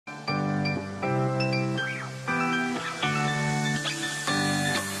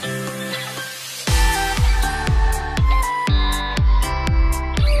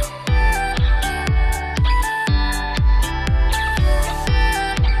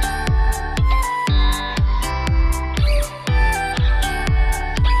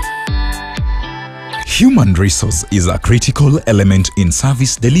Human resource is a critical element in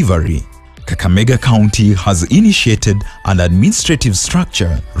service delivery. Kakamega County has initiated an administrative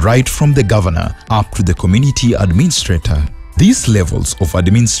structure right from the governor up to the community administrator. These levels of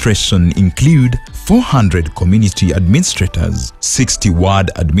administration include 400 community administrators, 60 ward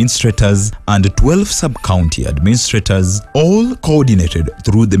administrators, and 12 sub-county administrators, all coordinated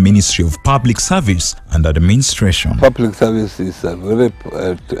through the Ministry of Public Service and Administration. Public service is a very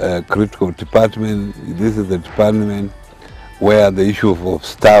critical department. This is the department where the issue of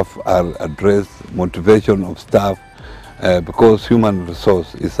staff are addressed, motivation of staff, because human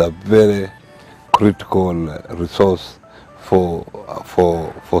resource is a very critical resource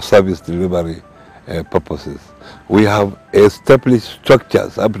for service delivery purposes. We have established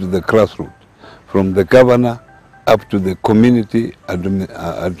structures up to the grassroots, from the governor up to the community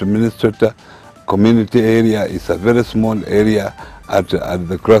administrator. Community area is a very small area at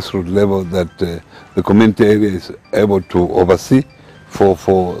the grassroots level that the community area is able to oversee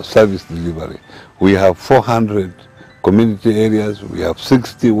for service delivery. We have 400 community areas, we have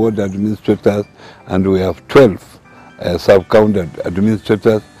 60 ward administrators, and we have 12 sub-county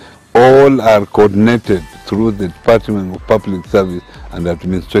administrators. All are coordinated through the Department of Public Service and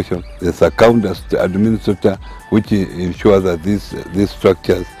Administration. There's a county administrator which ensures that these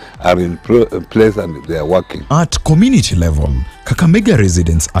structures are in place and they are working. At community level, Kakamega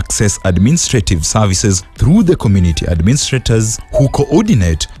residents access administrative services through the community administrators who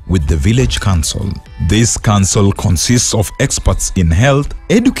coordinate with the village council. This council consists of experts in health,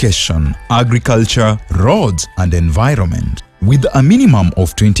 education, agriculture, roads, and environment. With a minimum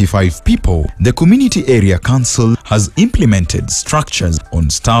of 25 people, the Community Area Council has implemented structures on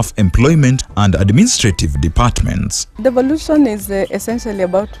staff employment and administrative departments. Devolution is essentially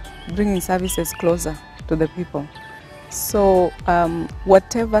about bringing services closer to the people. So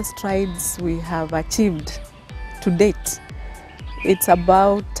whatever strides we have achieved to date, it's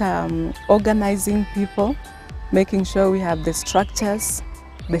about organizing people, making sure we have the structures,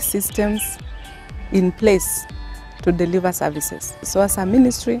 the systems in place to deliver services. So as a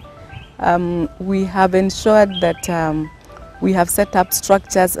ministry, we have ensured that we have set up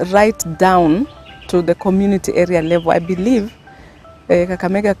structures right down to the community area level. I believe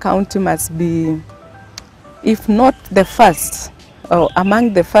Kakamega County must be, if not the first, or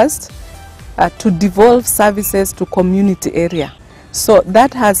among the first, to devolve services to community area. So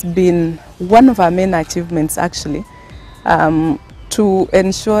that has been one of our main achievements actually, to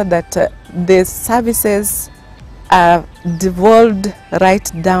ensure that the services are devolved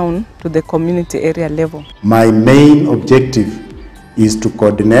right down to the community area level. My main objective is to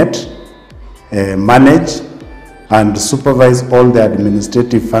coordinate, manage, and supervise all the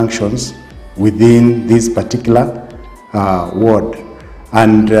administrative functions within this particular ward.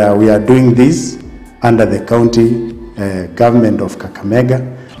 And we are doing this under the county government of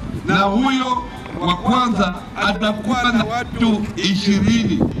Kakamega. Na huyo wa kwanza atakuwa na watu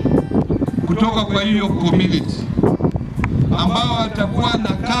 20 kutoka kwa hiyo community ambao atakuwa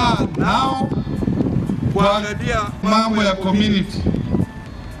nakaa nao kuangalia mambo ya community.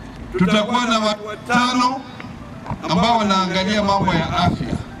 Tutakuwa na watu 5 ambao wanaangalia mambo ya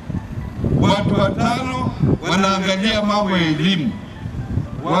afya, watu 5 wanaangalia mambo ya elimu,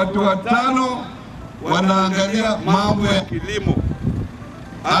 watu 5 wanaangalia mambo ya kilimo.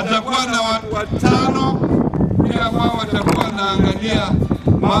 Atakuwa na watu 5 pia ambao watakuwa wanaangalia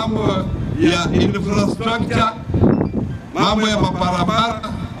mambo ya infrastructure, mambo ya mabarabara,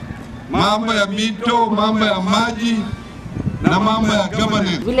 mambo ya mito, mambo ya maji na mambo ya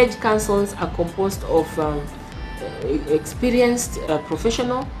governance. Village councils are composed of experienced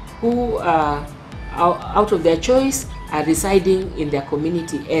professionals who out of their choice are residing in their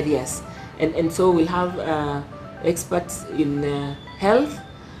community areas, and so we'll have experts in health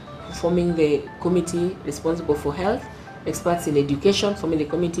forming the committee responsible for health, experts in education forming the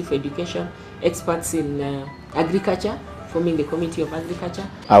committee for education, experts in agriculture forming the committee of agriculture.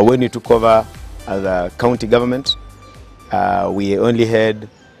 When we took over as a county government, we only had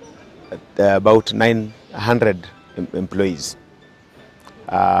about 900 employees,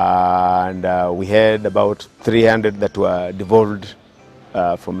 and we had about 300 that were devolved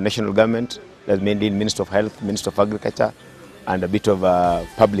from national government, that's mainly Minister of Health, Minister of Agriculture, and a bit of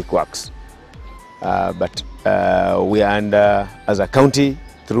public works. But we are under, as a county,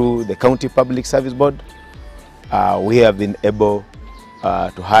 through the County Public Service Board, we have been able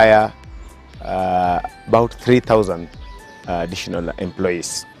to hire about 3,000 additional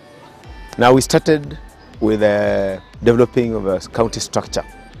employees. Now we started with developing of a county structure.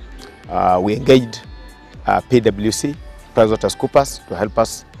 We engaged PwC, PricewaterhouseCoopers, to help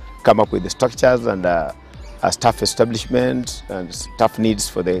us come up with the structures and staff establishment and staff needs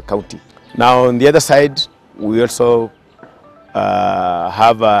for the county. Now on the other side, we also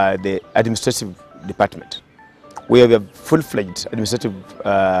have the administrative department. We have a full-fledged administrative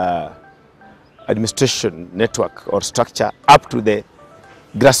administration network or structure up to the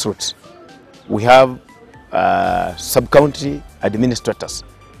grassroots. We have sub-county administrators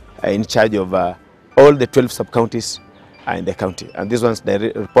in charge of all the 12 sub-counties in the county, and these ones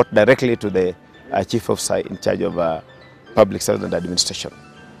report directly to the chief officer in charge of public service and administration.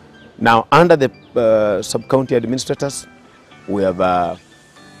 Now, under the sub-county administrators, we have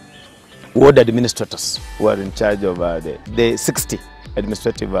ward administrators who are in charge of the 60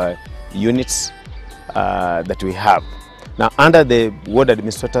 administrative units that we have. Now, under the ward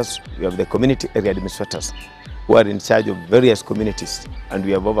administrators, we have the community area administrators who are in charge of various communities, and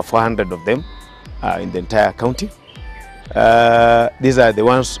we have over 400 of them in the entire county. These are the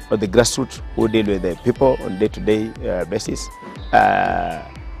ones on the grassroots who deal with the people on day-to-day basis.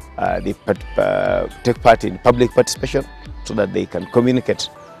 They take part in public participation so that they can communicate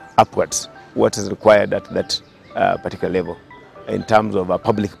upwards what is required at that particular level in terms of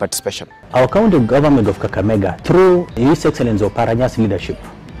public participation. Our county government of Kakamega, through His Excellency Oparanya's leadership,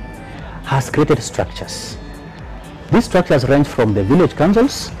 has created structures. These structures range from the village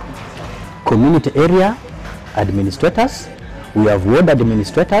councils, community area administrators, we have ward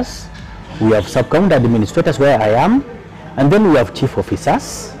administrators, we have sub-county administrators where I am, and then we have chief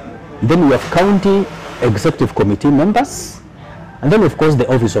officers, then we have county executive committee members, and then of course the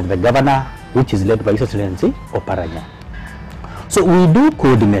office of the governor, which is led by His Excellency Oparanya. So we do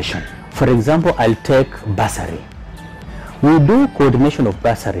coordination. For example, I'll take bursary. We do coordination of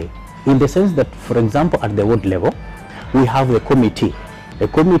bursary in the sense that, for example, at the ward level, we have a committee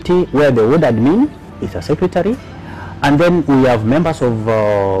where the ward admin is a secretary, and then we have members of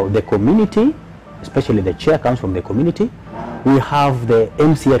the community, especially the chair comes from the community. We have the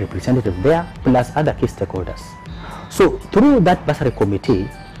MCA representative there, plus other key stakeholders. So through that bursary committee,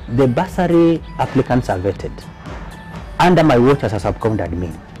 the bursary applicants are vetted under my watch as a sub-county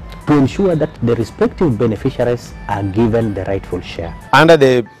admin to ensure that the respective beneficiaries are given the rightful share. Under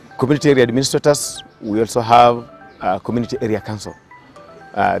the community area administrators, we also have a community area council.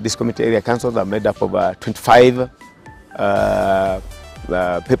 These community area councils are made up of 25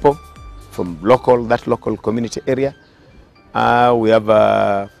 people from that local community area. We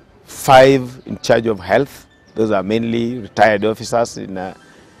have 5 in charge of health. Those are mainly retired officers in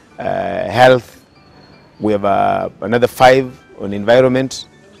health. We have another 5 on environment.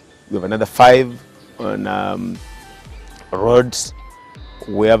 We have another 5 on roads.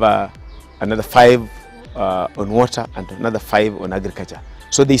 We have another 5 on water and another 5 on agriculture.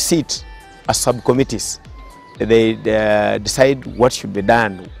 So they sit as subcommittees. They decide what should be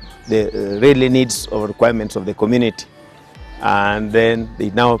done, the really needs or requirements of the community, and then they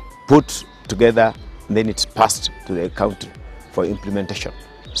now put together, and then it's passed to the county for implementation.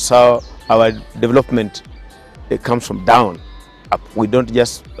 So our development, it comes from down up. We don't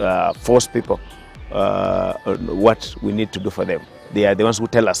just force people on what we need to do for them. They are the ones who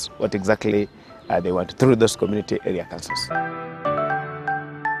tell us what exactly they want through those community area councils.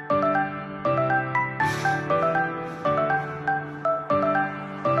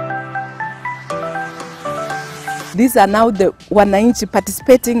 These are now the wananchi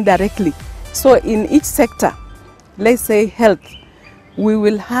participating directly. So in each sector, let's say health, we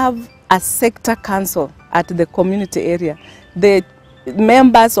will have a sector council at the community area. The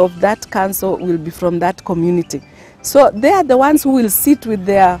members of that council will be from that community. So they are the ones who will sit with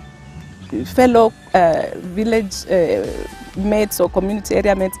their fellow village mates or community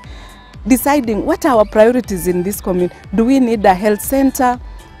area mates, deciding what are our priorities in this community. Do we need a health center?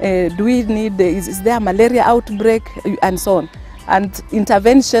 Do we need, is there a malaria outbreak, and so on. And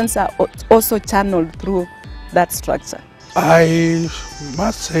interventions are also channeled through that structure. I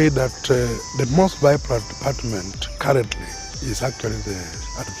must say that the most vibrant department currently is actually the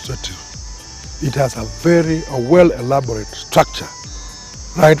administrative. It has a very well elaborate structure,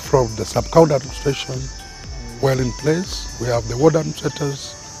 right from the sub-county administration well in place. We have the ward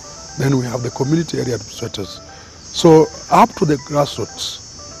administrators, then we have the community area administrators. So up to the grassroots,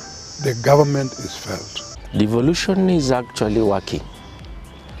 the government is felt. Devolution is actually working.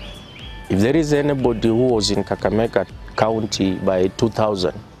 If there is anybody who was in Kakamega County by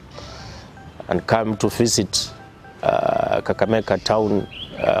 2000 and come to visit Kakamega Town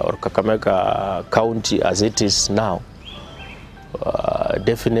or Kakamega County as it is now,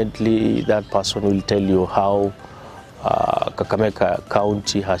 definitely that person will tell you how Kakamega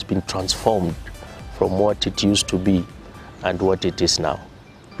County has been transformed from what it used to be and what it is now.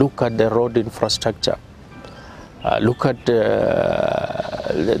 Look at the road infrastructure. Look at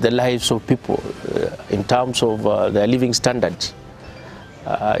the lives of people in terms of their living standards.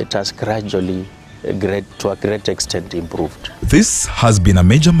 It has gradually, to a great extent, improved. This has been a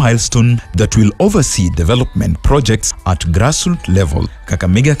major milestone that will oversee development projects at grassroots level.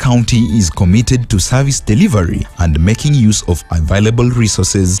 Kakamega County is committed to service delivery and making use of available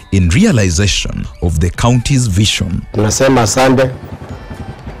resources in realization of the county's vision. Tunasema asante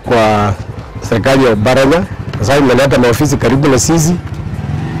kwa serikali ya Oparanya kwa sababu imeleta maofisi karibu na sisi.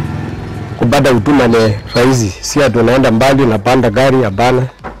 Kupata huduma ni rahisi, si tunaenda mbali na panda gari, hapana.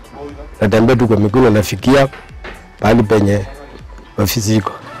 Natembea tu kwa miguu nafikia pale penye ofisi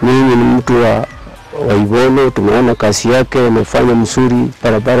iko. Mimi ni mtu wa Ivono, tumeona kazi yake amefanya mzuri,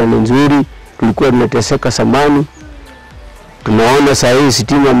 barabara ni nzuri, tulikuwa tunateseka zamani. Tunaona saa hii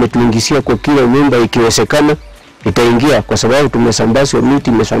stima ametuingizia kwa kila nyumba, ikiwezekana itaingia kwa sababu tumesambazwa miti,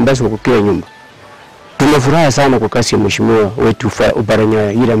 imesambazwa kwa kila nyumba. Tunafuraha sana kwa kazi ya mheshimiwa wetu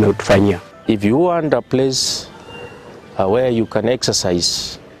Oparanya ile ametufanyia. If you want a place where you can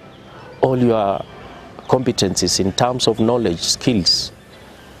exercise all your competencies in terms of knowledge, skills,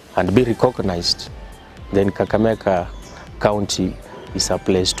 and be recognized, then Kakamega County is a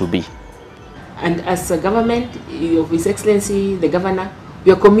place to be. And as a government of His Excellency, the Governor,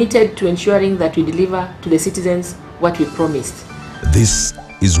 we are committed to ensuring that we deliver to the citizens what we promised. This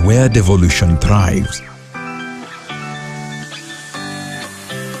is where devolution thrives.